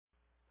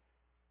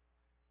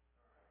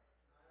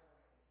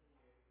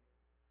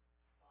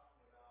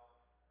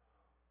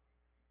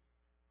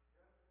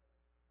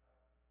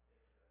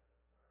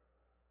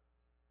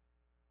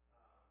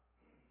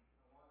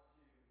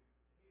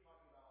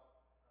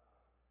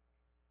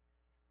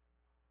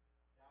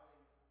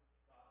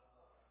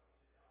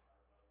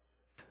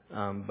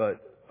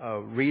but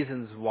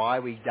reasons why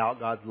we doubt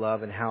God's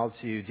love and how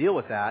to deal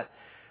with that.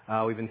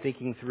 We've been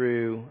thinking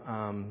through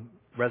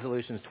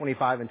resolutions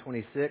 25 and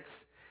 26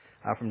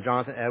 from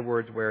Jonathan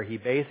Edwards, where he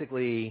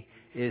basically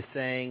is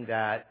saying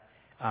that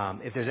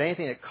if there's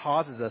anything that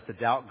causes us to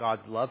doubt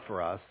God's love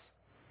for us,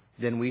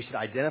 then we should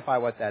identify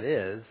what that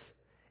is,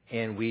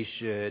 and we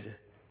should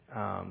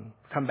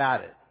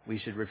combat it. We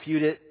should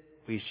refute it.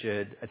 We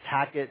should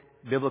attack it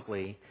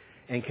biblically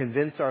and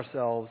convince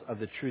ourselves of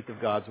the truth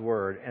of God's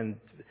Word. And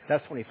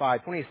that's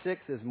 25.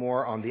 26 is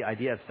more on the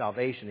idea of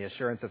salvation, the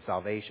assurance of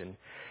salvation.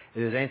 If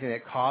there's anything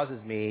that causes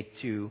me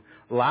to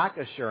lack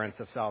assurance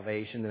of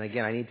salvation, then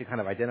again, I need to kind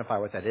of identify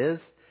what that is,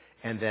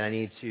 and then I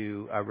need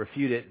to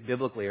refute it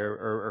biblically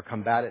or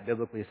combat it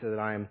biblically so that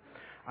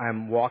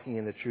I'm walking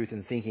in the truth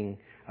and thinking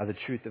of the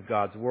truth of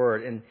God's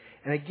Word. And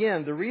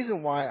again, the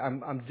reason why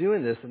I'm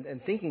doing this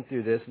and thinking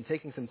through this and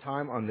taking some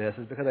time on this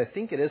is because I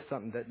think it is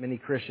something that many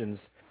Christians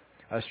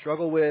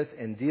struggle with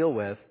and deal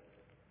with.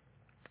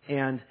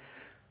 And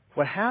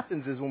what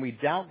happens is when we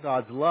doubt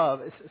God's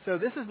love, so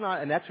this is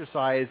not an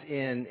exercise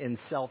in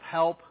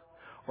self-help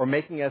or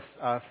making us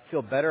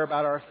feel better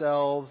about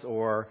ourselves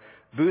or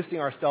boosting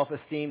our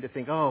self-esteem to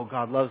think, oh,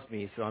 God loves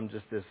me, so I'm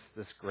just this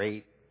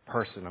great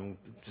person. I'm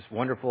just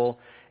wonderful,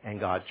 and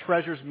God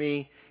treasures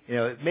me.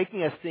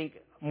 Making us think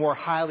more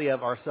highly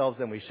of ourselves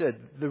than we should.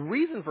 The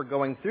reason for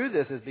going through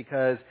this is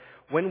because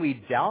when we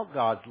doubt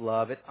God's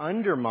love, it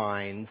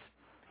undermines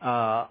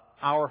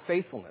our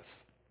faithfulness.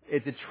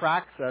 It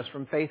detracts us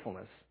from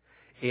faithfulness.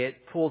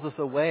 It pulls us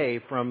away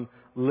from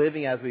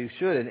living as we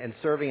should and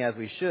serving as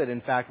we should.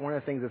 In fact, one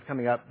of the things that's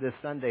coming up this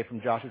Sunday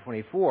from Joshua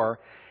 24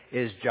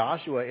 is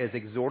Joshua is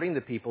exhorting the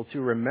people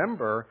to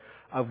remember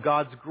of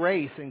God's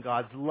grace and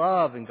God's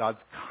love and God's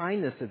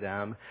kindness to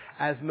them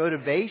as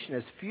motivation,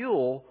 as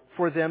fuel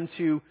for them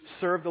to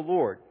serve the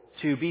Lord,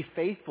 to be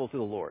faithful to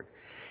the Lord.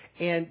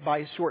 And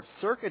by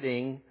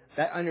short-circuiting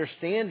that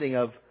understanding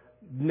of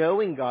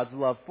knowing God's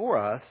love for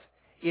us,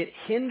 it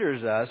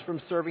hinders us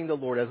from serving the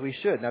Lord as we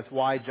should. And that's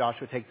why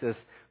Joshua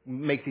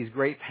makes these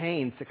great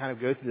pains to kind of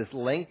go through this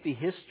lengthy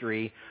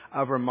history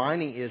of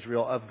reminding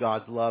Israel of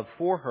God's love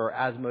for her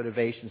as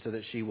motivation so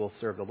that she will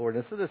serve the Lord.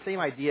 And so the same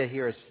idea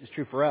here is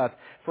true for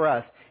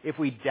us. If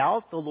we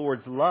doubt the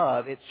Lord's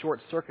love, it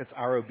short-circuits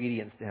our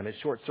obedience to Him. It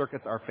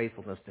short-circuits our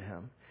faithfulness to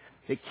Him.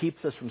 It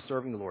keeps us from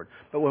serving the Lord.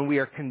 But when we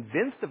are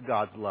convinced of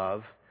God's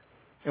love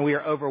and we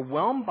are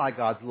overwhelmed by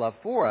God's love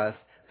for us,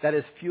 that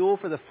is fuel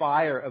for the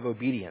fire of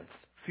obedience,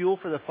 fuel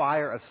for the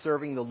fire of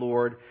serving the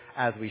Lord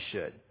as we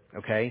should.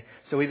 Okay?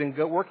 So we've been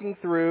working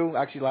through,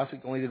 actually last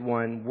week only did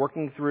one,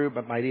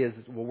 but my idea is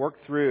we'll work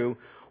through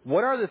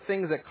what are the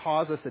things that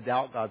cause us to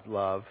doubt God's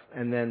love,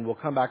 and then we'll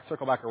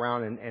circle back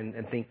around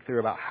and think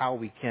through about how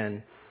we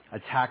can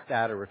attack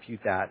that or refute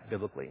that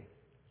biblically.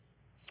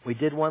 We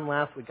did one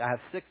last week. I have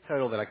 6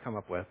 total that I come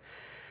up with.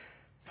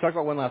 Let's talk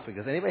about one last week.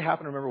 Does anybody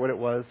happen to remember what it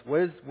was?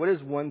 What is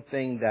the one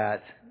thing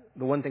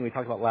we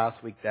talked about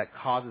last week that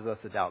causes us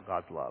to doubt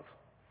God's love?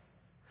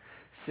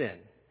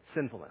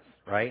 Sinfulness,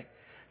 right?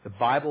 The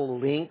Bible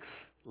links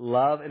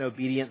love and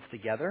obedience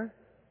together,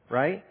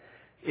 right?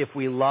 If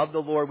we love the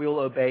Lord, we will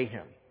obey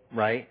Him,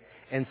 right?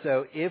 And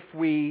so if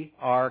we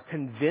are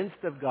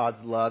convinced of God's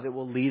love, it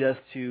will lead us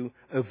to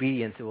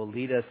obedience. It will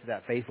lead us to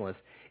that faithfulness.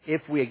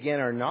 If we,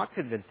 again, are not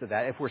convinced of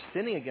that, if we're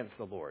sinning against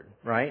the Lord,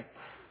 right,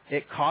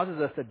 it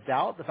causes us to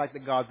doubt the fact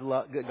that God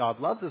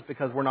loves us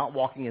because we're not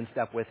walking in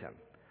step with Him.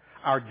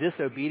 Our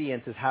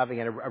disobedience is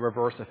having a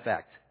reverse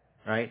effect.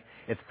 Right?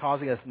 It's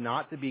causing us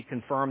not to be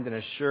confirmed and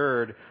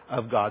assured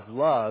of God's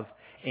love,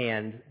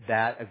 and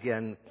that,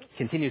 again,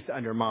 continues to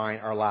undermine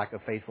our lack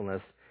of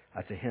faithfulness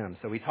to Him.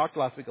 So we talked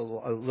last week a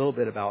little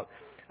bit about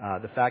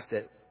the fact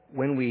that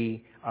when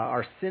we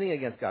are sinning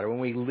against God, or when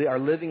we are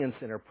living in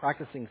sin or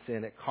practicing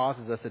sin, it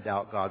causes us to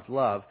doubt God's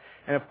love.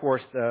 And, of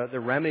course, the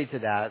remedy to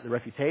that, the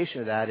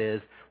refutation of that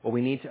is, well, we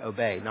need to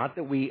obey. Not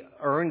that we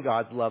earn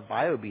God's love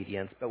by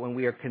obedience, but when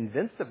we are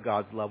convinced of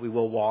God's love, we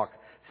will walk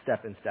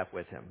step in step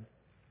with Him.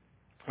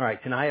 All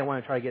right, tonight I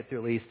want to try to get through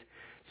at least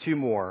 2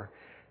 more.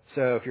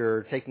 So if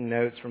you're taking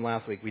notes from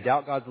last week, we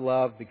doubt God's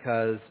love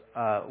because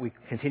we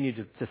continue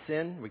to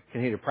sin. We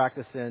continue to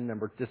practice sin.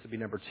 This would be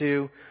number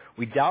 2.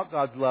 We doubt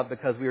God's love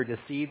because we are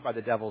deceived by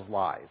the devil's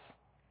lies.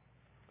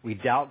 We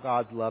doubt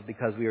God's love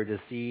because we are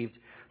deceived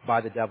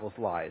by the devil's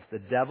lies. The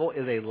devil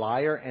is a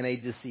liar and a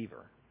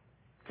deceiver.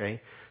 Okay?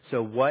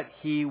 So what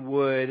he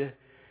would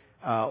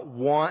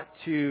want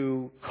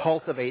to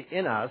cultivate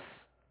in us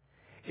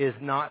is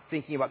not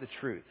thinking about the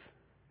truth.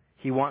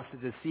 He wants to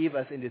deceive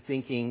us into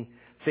thinking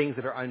things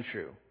that are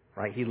untrue,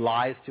 right? He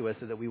lies to us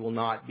so that we will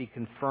not be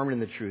confirmed in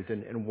the truth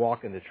and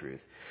walk in the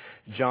truth.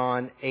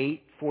 John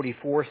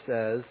 8:44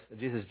 says,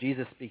 this is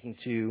Jesus speaking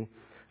to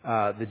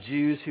the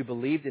Jews who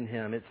believed in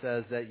Him. It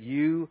says that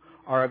you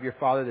are of your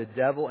father the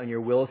devil, and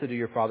your will is to do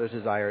your father's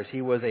desires.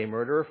 He was a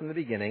murderer from the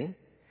beginning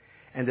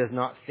and does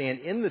not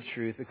stand in the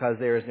truth because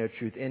there is no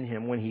truth in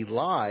him. When he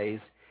lies,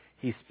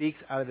 he speaks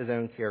out of his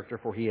own character,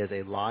 for he is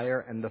a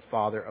liar and the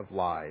father of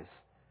lies.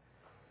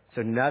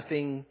 So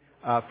nothing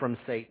from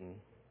Satan.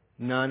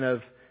 None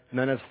of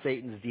None of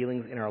Satan's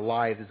dealings in our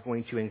lives is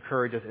going to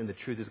encourage us, and the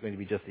truth is going to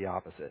be just the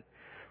opposite.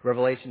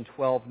 Revelation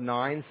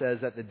 12:9 says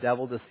that the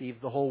devil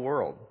deceives the whole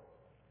world.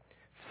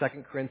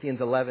 2 Corinthians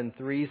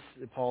 11:3,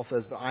 Paul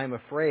says, "But I am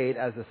afraid,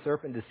 as the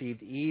serpent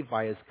deceived Eve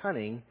by his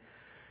cunning,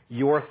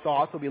 your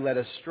thoughts will be led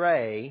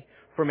astray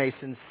from a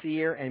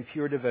sincere and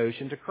pure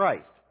devotion to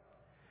Christ."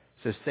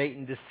 So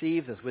Satan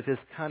deceives us with his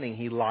cunning.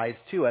 He lies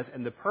to us,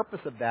 and the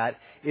purpose of that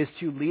is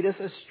to lead us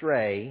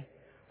astray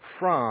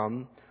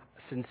from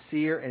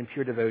sincere and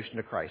pure devotion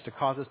to Christ, to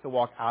cause us to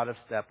walk out of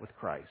step with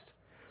Christ.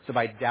 So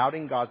by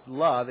doubting God's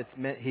love,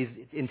 he's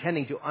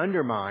intending to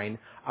undermine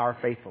our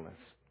faithfulness.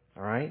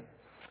 All right?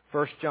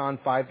 1 John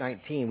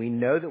 5:19, we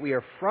know that we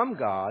are from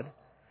God,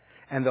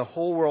 and the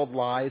whole world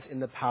lies in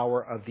the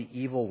power of the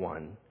evil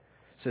one.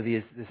 So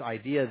this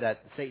idea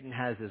that Satan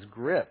has this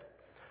grip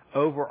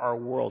over our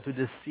world to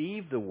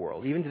deceive the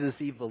world, even to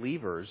deceive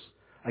believers,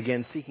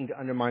 again, seeking to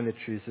undermine the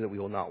truth so that we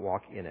will not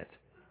walk in it.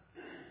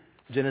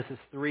 Genesis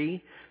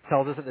 3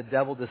 tells us that the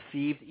devil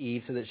deceived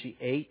Eve so that she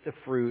ate the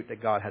fruit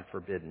that God had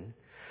forbidden.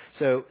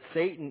 So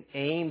Satan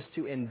aims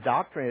to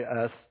indoctrinate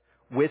us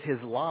with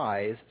his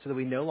lies so that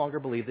we no longer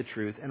believe the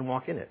truth and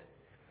walk in it.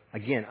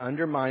 Again,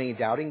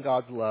 doubting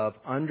God's love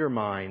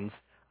undermines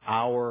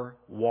our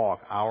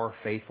walk, our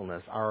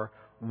faithfulness, our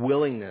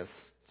willingness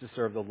to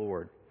serve the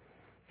Lord.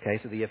 Okay,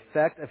 so the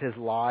effect of his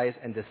lies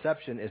and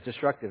deception is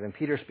destructive. And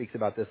Peter speaks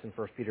about this in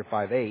 1 Peter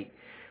 5:8,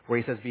 where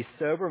he says, "Be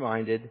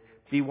sober-minded,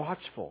 be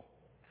watchful.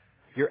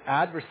 Your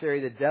adversary,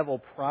 the devil,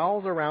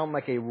 prowls around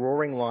like a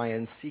roaring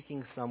lion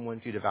seeking someone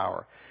to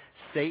devour."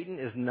 Satan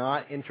is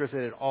not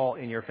interested at all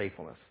in your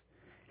faithfulness.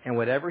 And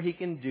whatever he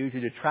can do to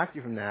detract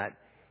you from that,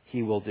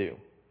 he will do.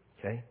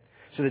 Okay?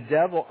 So the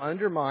devil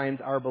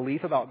undermines our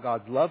belief about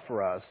God's love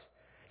for us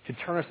to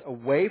turn us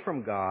away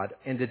from God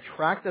and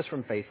detract us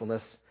from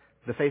faithfulness,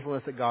 the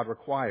faithfulness that God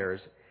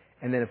requires.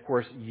 And then, of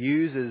course,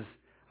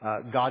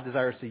 God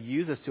desires to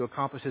use us to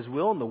accomplish his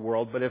will in the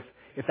world. But if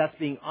that's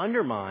being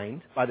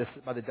undermined by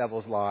the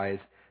devil's lies,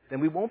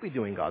 then we won't be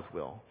doing God's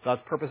will.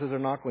 God's purposes are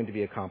not going to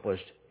be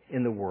accomplished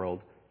in the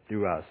world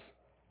through us.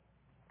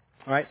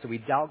 All right, so we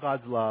doubt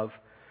God's love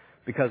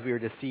because we are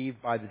deceived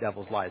by the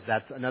devil's lies.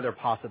 That's another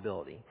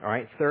possibility. All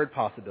right, third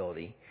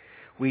possibility.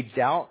 We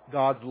doubt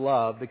God's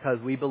love because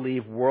we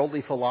believe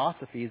worldly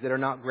philosophies that are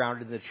not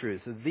grounded in the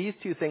truth. So these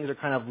two things are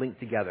kind of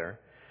linked together.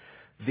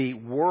 The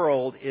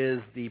world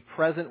is the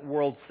present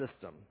world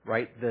system,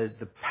 right?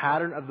 The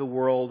pattern of the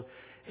world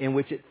in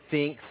which it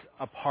thinks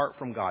apart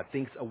from God,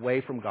 thinks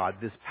away from God,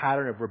 this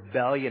pattern of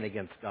rebellion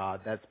against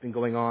God that's been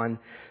going on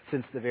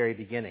since the very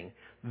beginning.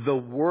 The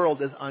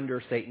world is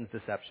under Satan's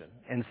deception.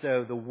 And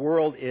so the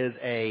world is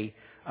a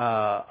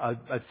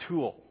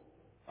tool,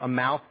 a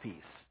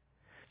mouthpiece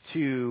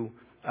to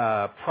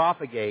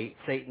propagate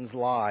Satan's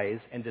lies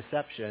and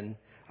deception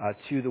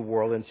to the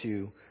world and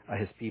to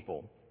his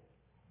people.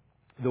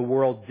 The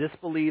world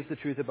disbelieves the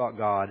truth about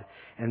God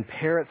and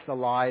parrots the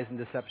lies and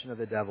deception of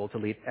the devil to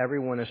lead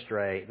everyone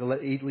astray, to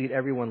lead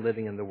everyone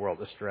living in the world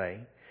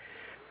astray.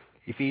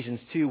 Ephesians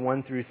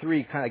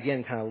 2:1-3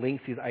 kind of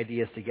links these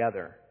ideas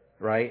together,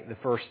 right? The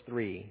first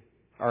three,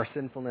 our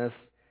sinfulness,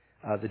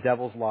 the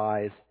devil's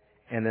lies,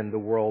 and then the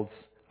world's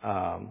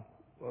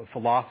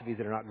philosophies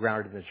that are not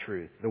grounded in the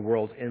truth, the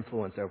world's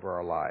influence over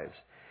our lives.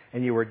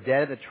 And you were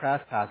dead in the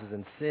trespasses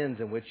and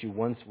sins in which you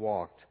once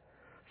walked,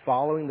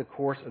 following the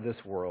course of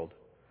this world,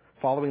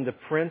 following the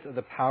prince of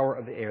the power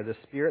of the air, the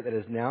spirit that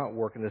is now at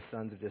work in the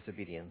sons of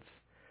disobedience,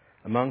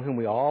 among whom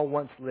we all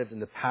once lived in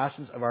the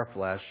passions of our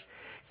flesh,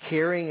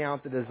 carrying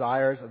out the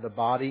desires of the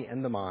body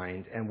and the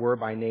mind, and were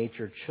by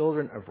nature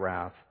children of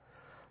wrath,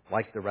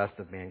 like the rest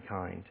of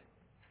mankind.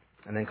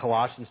 And then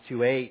Colossians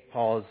 2:8,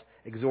 Paul is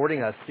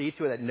exhorting us, see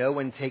to it that no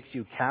one takes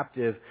you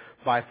captive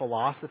by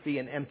philosophy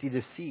and empty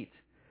deceit,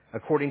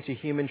 according to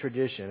human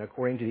tradition,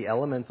 according to the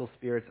elemental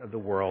spirits of the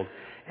world,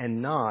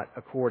 and not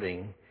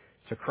according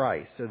to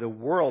Christ. So the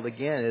world,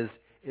 again,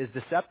 is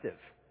deceptive.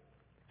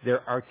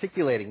 They're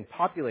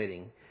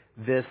populating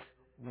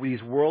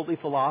these worldly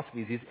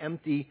philosophies, these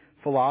empty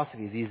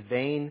philosophies, these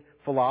vain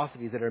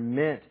philosophies that are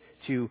meant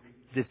to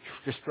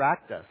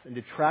distract us and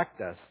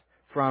detract us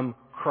from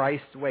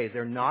Christ's ways.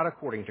 They're not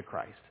according to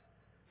Christ.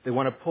 They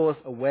want to pull us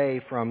away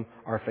from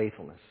our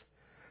faithfulness.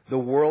 The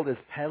world is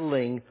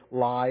peddling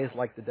lies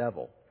like the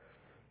devil.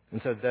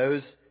 And so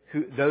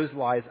those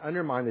lies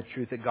undermine the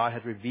truth that God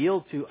has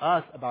revealed to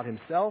us about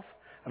himself,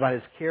 about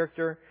his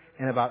character,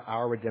 and about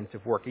our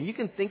redemptive work. And you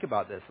can think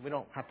about this. We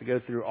don't have to go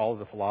through all of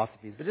the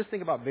philosophies, but just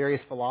think about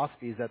various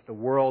philosophies that the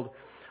world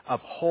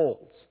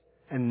upholds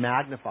and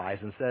magnifies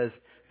and says,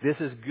 this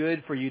is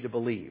good for you to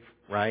believe,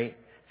 right?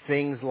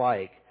 Things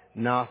like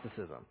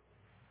Gnosticism,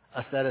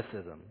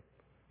 asceticism,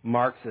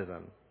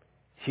 Marxism,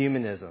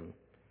 humanism,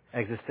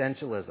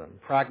 existentialism,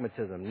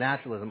 pragmatism,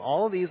 naturalism.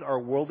 All of these are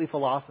worldly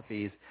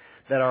philosophies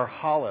that are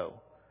hollow,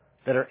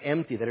 that are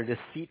empty, that are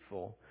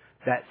deceitful,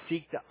 that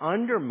seek to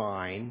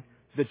undermine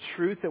the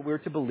truth that we're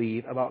to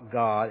believe about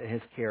God and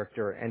his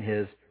character and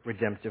his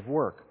redemptive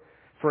work.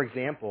 For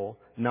example,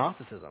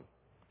 Gnosticism.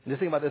 And just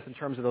think about this in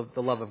terms of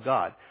the love of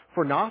God.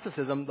 For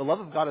Gnosticism, the love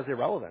of God is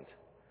irrelevant.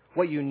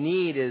 What you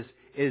need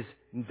is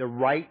the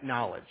right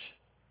knowledge.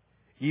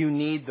 You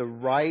need the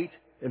right,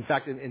 in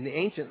fact, in the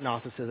ancient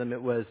Gnosticism,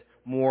 it was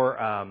more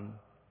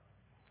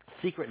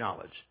secret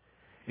knowledge.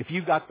 If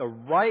you got the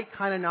right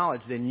kind of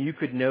knowledge, then you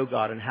could know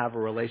God and have a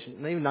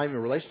relation, not even a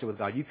relationship with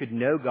God. You could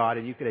know God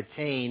and you could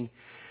attain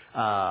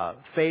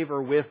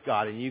favor with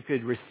God, and you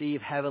could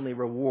receive heavenly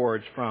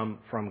rewards from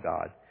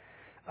God.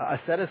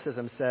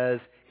 Asceticism says,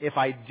 if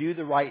I do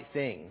the right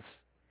things,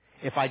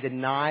 if I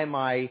deny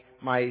my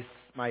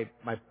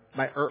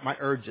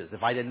urges,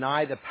 if I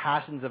deny the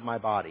passions of my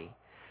body,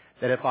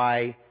 that if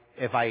I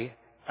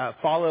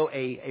follow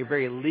a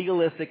very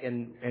legalistic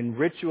and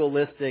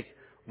ritualistic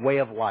way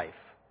of life,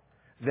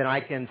 then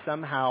I can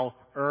somehow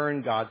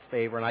earn God's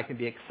favor and I can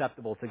be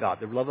acceptable to God.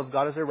 The love of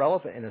God is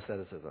irrelevant in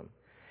asceticism.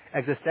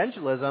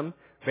 Existentialism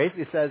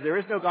basically says there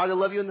is no God to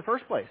love you in the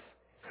first place.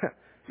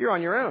 You're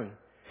on your own.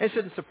 It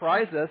shouldn't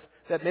surprise us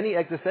that many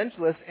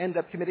existentialists end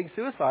up committing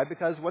suicide,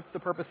 because what's the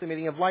purpose and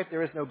meaning of life?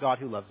 There is no God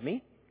who loves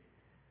me.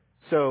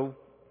 So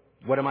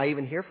what am I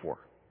even here for?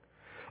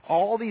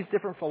 All these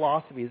different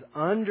philosophies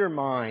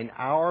undermine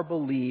our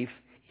belief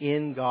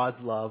in God's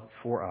love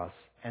for us,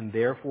 and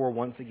therefore,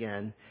 once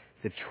again,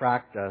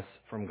 detract us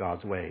from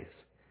God's ways.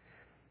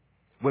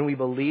 When we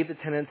believe the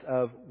tenets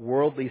of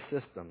worldly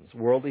systems,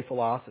 worldly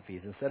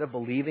philosophies, instead of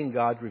believing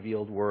God's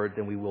revealed word,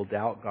 then we will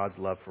doubt God's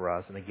love for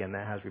us. And again,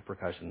 that has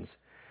repercussions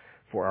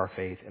for our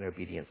faith and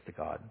obedience to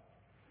God.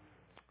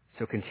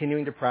 So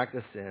continuing to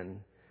practice sin,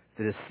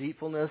 the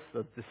deceitfulness,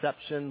 the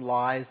deception,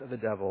 lies of the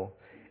devil,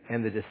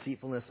 and the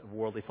deceitfulness of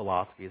worldly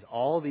philosophies,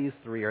 all these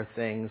three are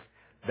things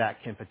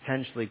that can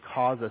potentially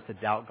cause us to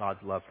doubt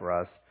God's love for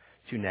us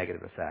to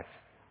negative effect.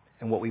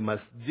 And what we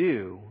must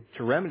do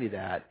to remedy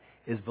that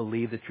is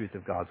believe the truth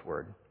of God's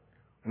word.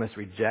 We must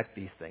reject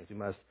these things. We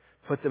must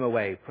put them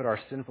away, put our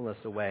sinfulness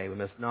away. We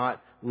must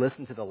not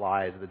listen to the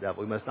lies of the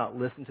devil. We must not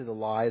listen to the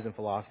lies and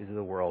philosophies of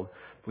the world.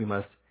 We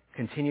must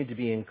continue to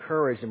be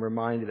encouraged and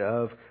reminded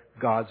of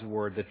God's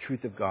word, the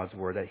truth of God's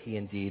word, that he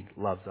indeed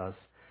loves us.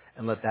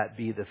 And let that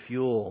be the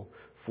fuel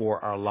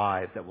for our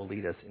lives that will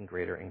lead us in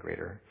greater and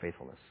greater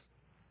faithfulness.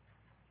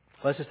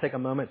 Let's just take a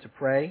moment to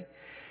pray,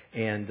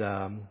 and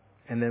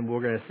then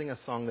we're going to sing a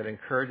song that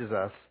encourages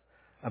us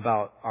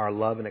about our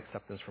love and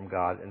acceptance from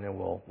God, and then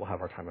we'll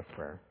have our time of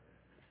prayer.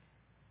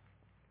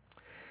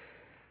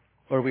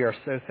 Lord, we are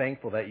so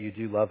thankful that you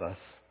do love us.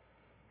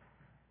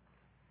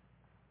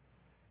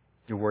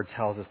 Your word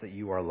tells us that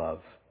you are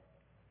love.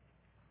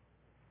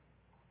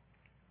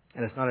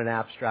 And it's not an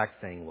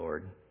abstract thing,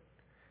 Lord.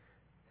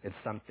 It's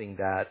something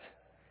that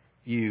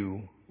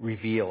you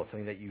reveal. It's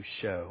something that you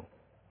show.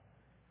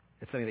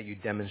 It's something that you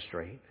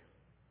demonstrate.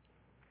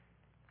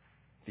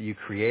 That you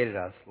created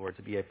us, Lord,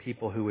 to be a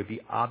people who would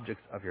be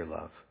objects of your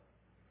love.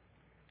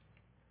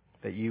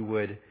 That you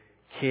would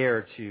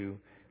care to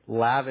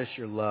lavish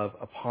your love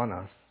upon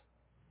us,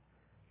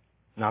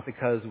 not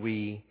because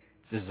we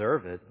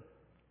deserve it,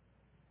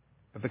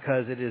 but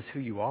because it is who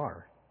you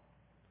are.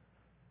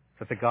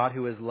 That the God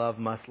who is love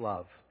must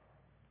love.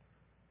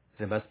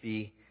 It must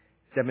be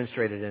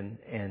demonstrated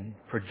and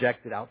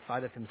projected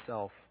outside of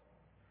himself.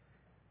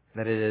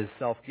 That it is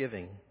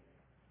self-giving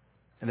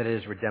and that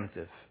it is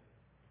redemptive.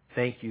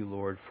 Thank you,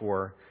 Lord,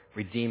 for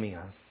redeeming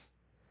us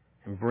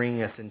and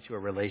bringing us into a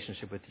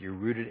relationship with you,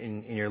 rooted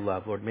in your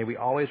love. Lord, may we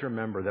always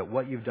remember that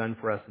what you've done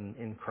for us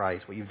in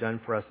Christ, what you've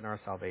done for us in our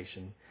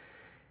salvation,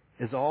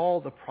 is all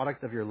the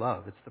product of your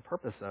love. It's the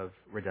purpose of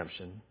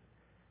redemption,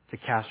 to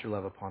cast your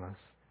love upon us.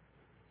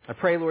 I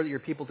pray, Lord, that your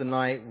people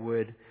tonight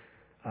would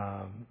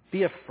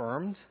be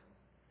affirmed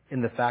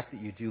in the fact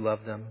that you do love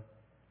them,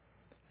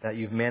 that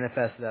you've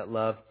manifested that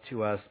love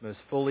to us most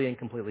fully and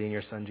completely in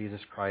your Son, Jesus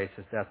Christ,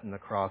 his death on the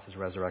cross, his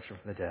resurrection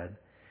from the dead.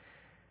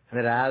 And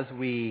that as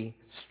we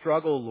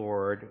struggle,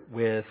 Lord,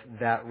 with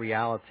that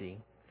reality,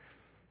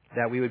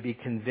 that we would be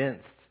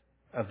convinced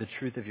of the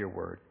truth of your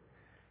word,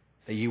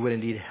 that you would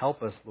indeed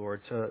help us,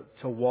 Lord, to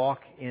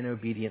walk in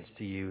obedience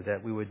to you,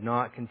 that we would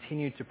not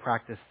continue to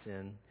practice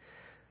sin,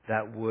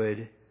 that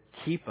would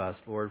keep us,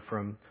 Lord,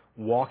 from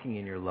walking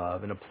in your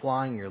love and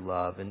applying your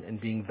love and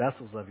being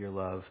vessels of your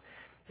love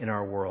in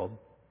our world.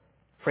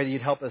 Pray that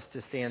you'd help us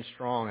to stand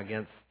strong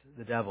against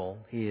the devil.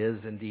 He is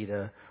indeed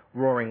a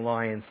roaring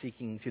lion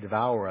seeking to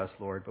devour us,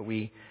 Lord, but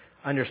we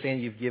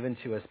understand you've given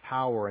to us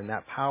power, and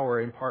that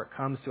power in part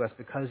comes to us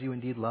because you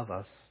indeed love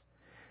us.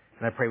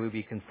 And I pray we'd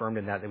be confirmed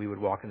in that we would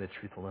walk in the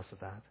truthfulness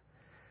of that.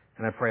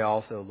 And I pray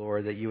also,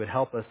 Lord, that you would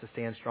help us to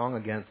stand strong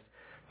against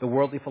the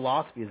worldly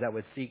philosophies that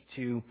would seek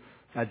to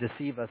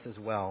deceive us as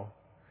well.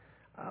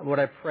 Lord,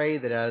 I pray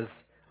that as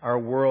our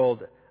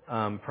world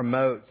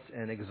promotes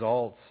and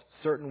exalts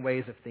certain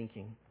ways of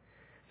thinking,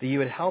 that you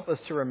would help us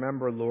to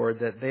remember, Lord,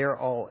 that they are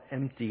all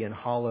empty and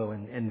hollow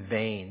and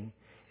vain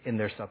in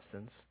their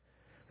substance,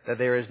 that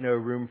there is no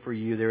room for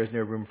you, there is no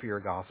room for your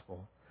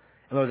gospel.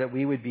 And Lord, that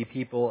we would be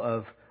people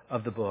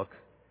of the book,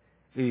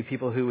 we would be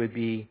people who would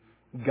be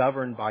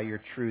governed by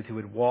your truth, who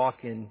would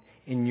walk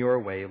in your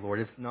way, Lord.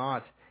 It's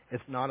not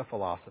a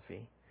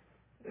philosophy.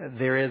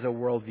 There is a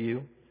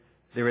worldview.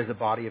 There is a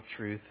body of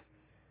truth.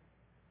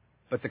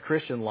 But the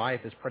Christian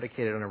life is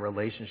predicated on a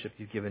relationship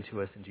you've given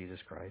to us in Jesus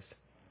Christ.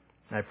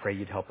 And I pray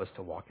you'd help us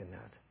to walk in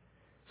that.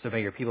 So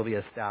may your people be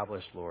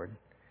established, Lord.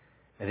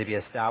 May they be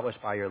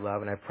established by your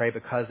love. And I pray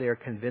because they are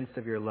convinced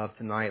of your love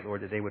tonight,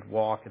 Lord, that they would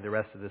walk in the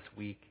rest of this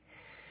week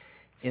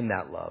in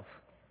that love.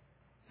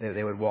 That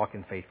they would walk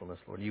in faithfulness,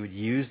 Lord. You would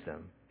use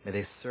them. May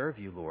they serve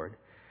you, Lord.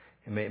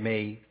 And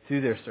may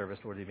through their service,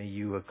 Lord, may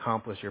you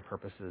accomplish your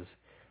purposes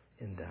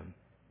in them.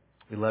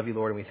 We love you,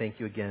 Lord, and we thank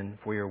you again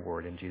for your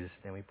word. In Jesus'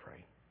 name we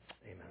pray.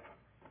 Amen.